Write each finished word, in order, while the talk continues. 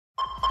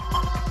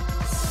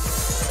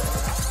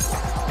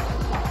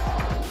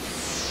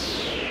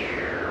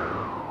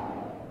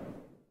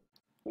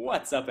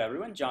What's up,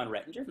 everyone? John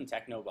Rettinger from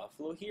Techno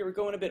Buffalo here. We're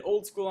going a bit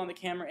old school on the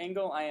camera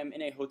angle. I am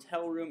in a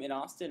hotel room in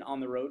Austin on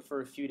the road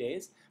for a few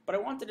days, but I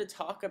wanted to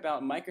talk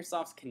about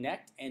Microsoft's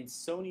Kinect and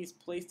Sony's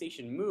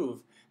PlayStation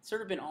Move. It's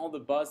sort of been all the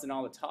buzz and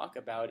all the talk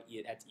about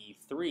it at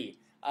E3.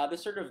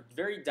 There's sort of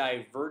very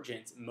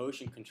divergent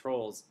motion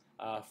controls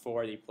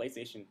for the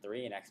PlayStation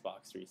 3 and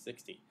Xbox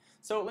 360.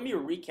 So let me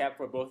recap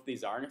what both of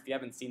these are, and if you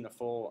haven't seen the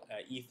full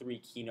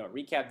E3 keynote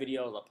recap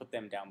videos, I'll put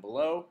them down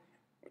below,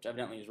 which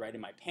evidently is right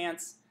in my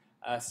pants.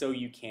 So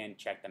you can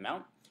check them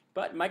out.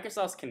 But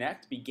Microsoft's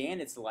Kinect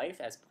began its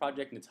life as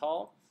Project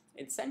Natal.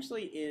 It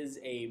essentially is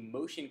a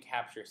motion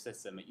capture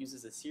system. It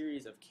uses a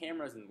series of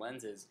cameras and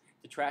lenses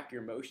to track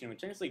your motion,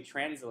 which essentially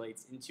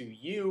translates into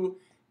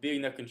you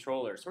being the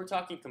controller. So we're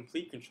talking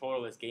complete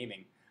controllerless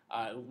gaming.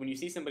 When you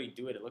see somebody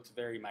do it, it looks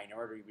very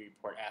Minority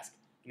Report-esque.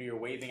 You're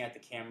waving at the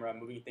camera,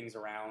 moving things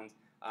around.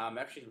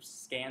 Actually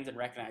scans and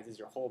recognizes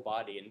your whole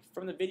body. And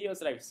from the videos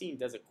that I've seen,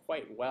 does it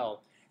quite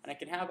well. And I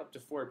can have up to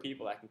 4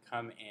 people that can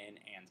come in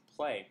and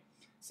play.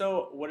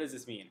 So what does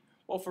this mean?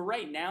 Well, for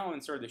right now, in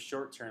sort of the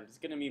short term, it's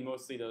going to be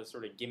mostly those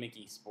sort of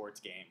gimmicky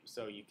sports games.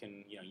 So you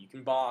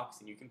can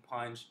box and you can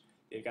punch.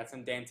 They've got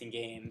some dancing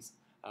games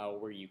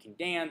where you can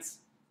dance,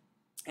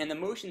 and the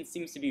motion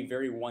seems to be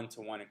very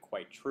one-to-one and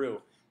quite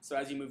true. So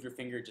as you move your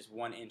finger just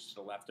 1 inch to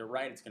the left or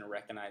right, it's going to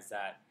recognize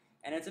that,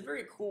 and it's a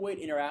very cool way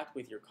to interact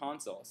with your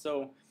console.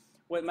 So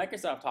what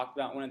Microsoft talked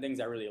about, one of the things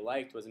I really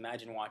liked was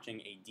imagine watching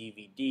a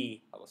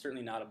DVD, well,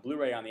 certainly not a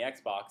Blu-ray on the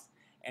Xbox,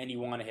 and you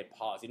want to hit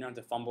pause. You don't have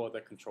to fumble with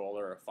a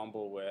controller or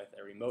fumble with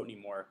a remote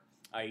anymore.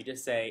 You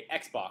just say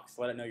Xbox,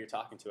 let it know you're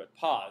talking to it,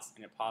 pause,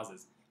 and it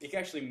pauses. You can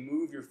actually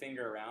move your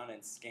finger around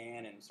and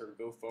scan and sort of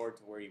go forward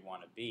to where you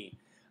want to be,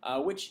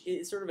 which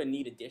is sort of a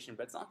neat addition,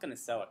 but it's not going to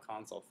sell a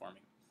console for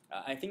me.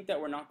 I think that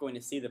we're not going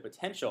to see the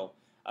potential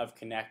of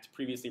Kinect,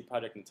 previously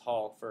Project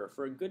Natal,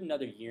 for a good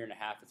another year and a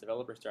half as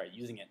developers start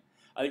using it.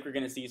 I think we're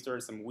going to see sort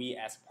of some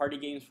Wii-esque party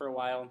games for a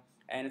while,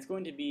 and it's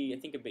going to be,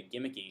 I think, a bit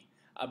gimmicky.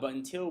 But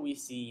until we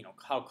see,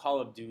 how Call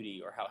of Duty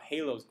or how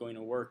Halo is going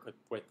to work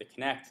with the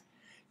Kinect,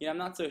 I'm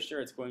not so sure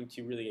it's going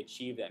to really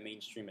achieve that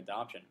mainstream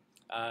adoption.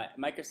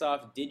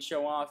 Microsoft did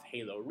show off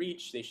Halo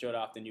Reach. They showed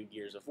off the new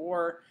Gears of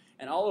War,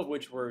 and all of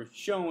which were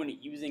shown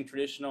using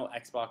traditional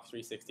Xbox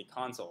 360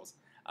 consoles,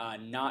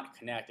 not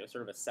Kinect. It was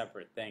sort of a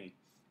separate thing.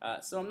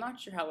 So I'm not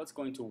sure how it's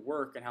going to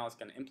work and how it's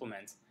going to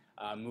implement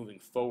moving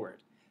forward.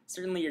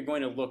 Certainly you're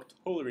going to look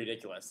totally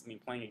ridiculous. I mean,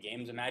 playing a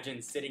game.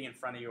 Imagine sitting in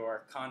front of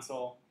your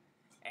console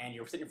and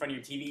you're sitting in front of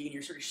your TV and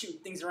you're sort of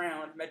shooting things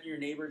around. Imagine your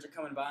neighbors are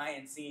coming by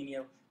and seeing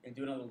you and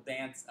doing a little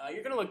dance.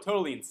 You're going to look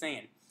totally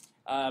insane.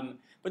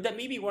 But that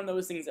may be one of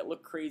those things that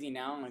look crazy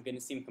now and are going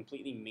to seem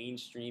completely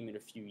mainstream in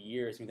a few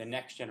years with the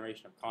next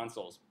generation of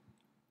consoles.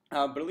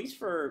 But at least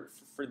for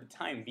the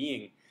time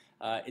being,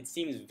 it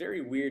seems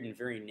very weird and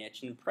very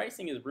niche, and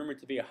pricing is rumored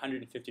to be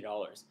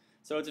 $150.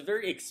 So it's a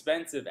very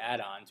expensive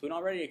add-on to an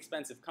already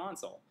expensive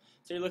console.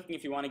 So you're looking,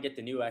 if you want to get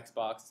the new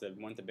Xbox, the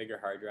one with the bigger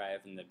hard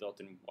drive and the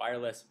built-in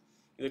wireless,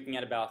 you're looking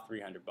at about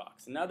 $300.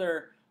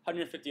 Another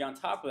 $150 on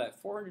top of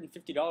that,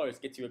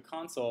 $450 gets you a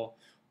console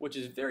which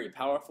is very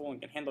powerful and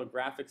can handle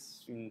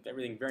graphics and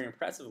everything very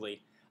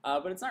impressively,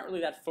 but it's not really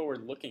that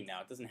forward-looking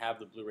now. It doesn't have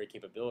the Blu-ray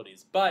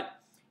capabilities, but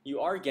you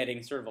are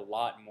getting sort of a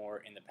lot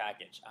more in the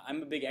package.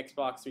 I'm a big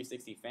Xbox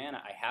 360 fan.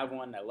 I have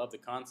one. I love the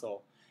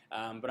console.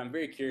 But I'm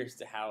very curious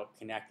to how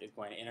Kinect is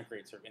going to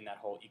integrate sort of in that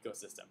whole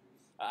ecosystem.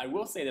 I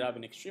will say that I've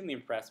been extremely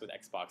impressed with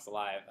Xbox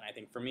Live, and I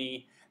think for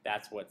me,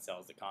 that's what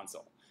sells the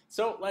console.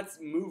 So let's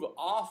move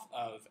off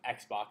of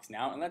Xbox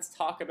now, and let's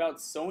talk about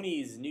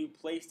Sony's new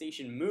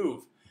PlayStation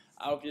Move,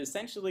 which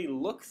essentially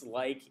looks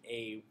like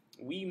a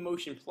Wii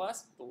Motion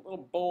Plus with a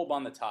little bulb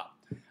on the top.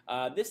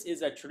 This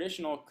is a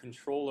traditional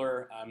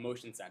controller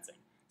motion sensing.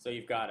 So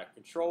you've got a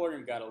controller,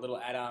 you've got a little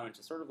add-on, which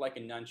is sort of like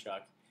a nunchuck,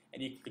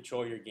 and you can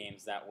control your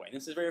games that way. And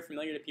this is very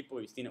familiar to people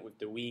who've seen it with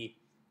the Wii,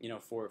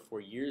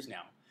 for years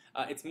now.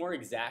 It's more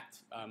exact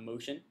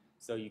motion,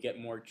 so you get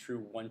more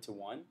true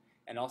one-to-one,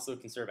 and also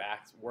can sort of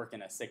work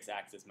in a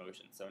 6-axis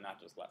motion, so not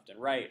just left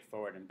and right,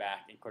 forward and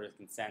back, and sort of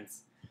can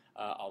sense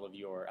all of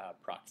your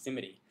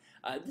proximity.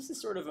 This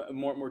is sort of a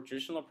more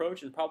traditional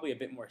approach and probably a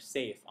bit more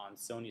safe on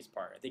Sony's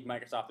part. I think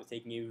Microsoft is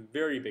taking a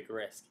very big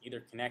risk.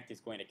 Either Kinect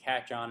is going to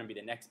catch on and be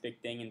the next big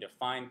thing and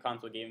define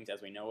console gaming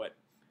as we know it,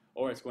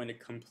 or it's going to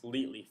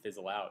completely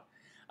fizzle out.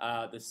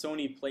 The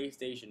Sony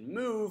PlayStation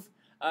Move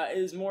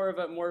is more of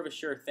a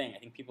sure thing. I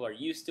think people are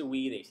used to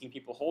Wii. They've seen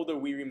people hold the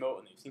Wii remote,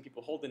 and they've seen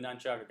people hold the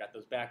nunchuck. I've got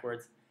those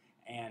backwards,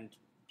 and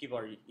people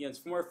are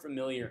it's a more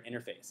familiar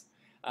interface.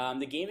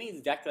 The gaming is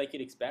exactly like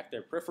you'd expect.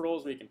 There are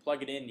peripherals where you can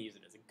plug it in and use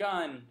it as a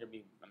gun. There'll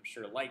be, I'm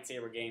sure,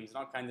 lightsaber games and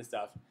all kinds of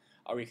stuff,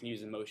 or you can use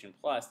the Motion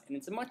Plus, and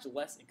it's a much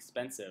less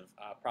expensive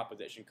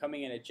proposition,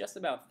 coming in at just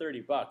about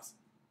 $30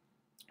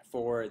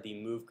 for the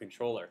Move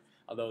controller,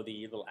 although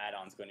the little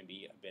add-on is going to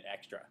be a bit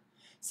extra.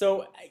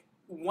 So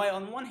while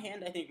on one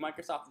hand I think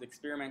Microsoft is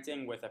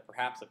experimenting with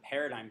perhaps a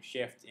paradigm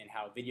shift in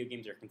how video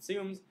games are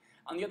consumed,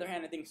 on the other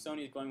hand I think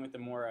Sony is going with a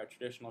more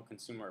traditional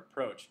consumer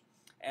approach.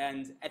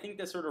 And I think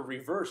that's sort of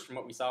reversed from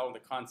what we saw when the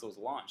consoles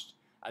launched.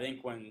 I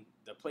think when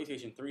the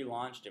PlayStation 3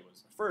 launched, it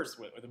was the first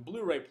with a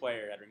Blu-ray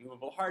player, it had a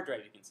removable hard drive,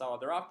 you can install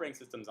other operating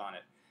systems on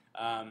it.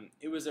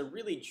 It was a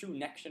really true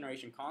next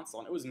generation console,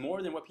 and it was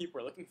more than what people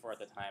were looking for at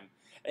the time.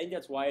 I think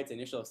that's why its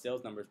initial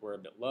sales numbers were a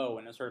bit low,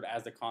 and sort of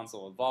as the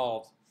console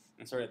evolved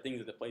and sort of things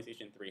that the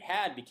PlayStation 3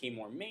 had became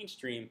more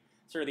mainstream,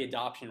 sort of the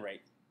adoption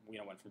rate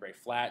went from very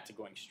flat to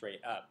going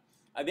straight up.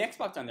 The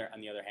Xbox, on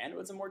the other hand,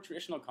 was a more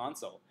traditional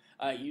console.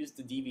 It used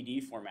the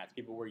DVD formats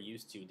people were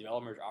used to.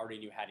 Developers already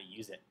knew how to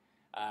use it.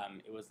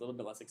 It was a little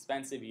bit less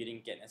expensive. You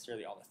didn't get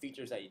necessarily all the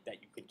features that you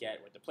could get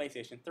with the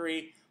PlayStation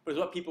 3, but it's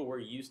what people were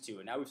used to.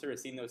 And now we've sort of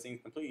seen those things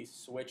completely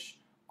switch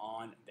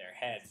on their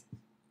heads.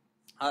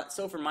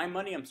 So for my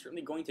money, I'm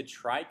certainly going to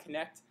try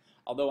Kinect,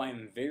 although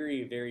I'm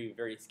very, very,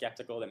 very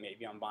skeptical that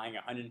maybe I'm buying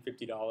a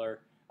 $150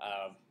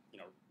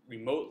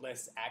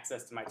 remote-less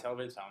access to my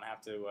television, so I don't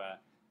have to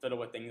fiddle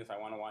with things if I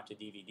want to watch a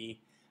DVD.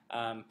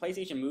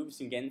 PlayStation Move,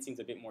 again, seems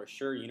a bit more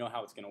sure. You know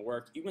how it's going to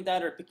work. Even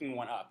without her picking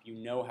one up, you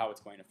know how it's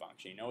going to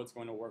function. You know it's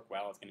going to work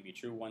well. It's going to be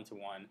true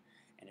one-to-one,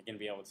 and you're going to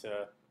be able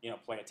to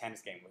play a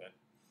tennis game with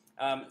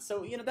it.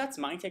 So that's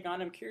my take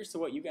on it. I'm curious to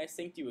what you guys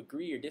think. Do you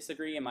agree or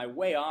disagree? Am I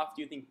way off?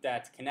 Do you think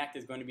that Kinect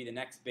is going to be the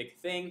next big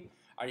thing?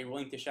 Are you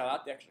willing to shell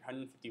out the extra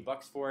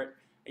 $150 for it?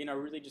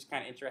 Really just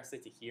kind of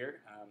interested to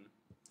hear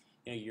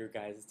your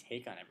guys'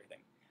 take on everything.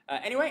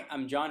 Anyway,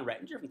 I'm John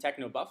Rettinger from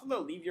Techno Buffalo.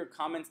 Leave your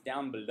comments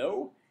down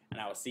below, and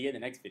I will see you in the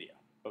next video.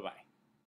 Bye-bye.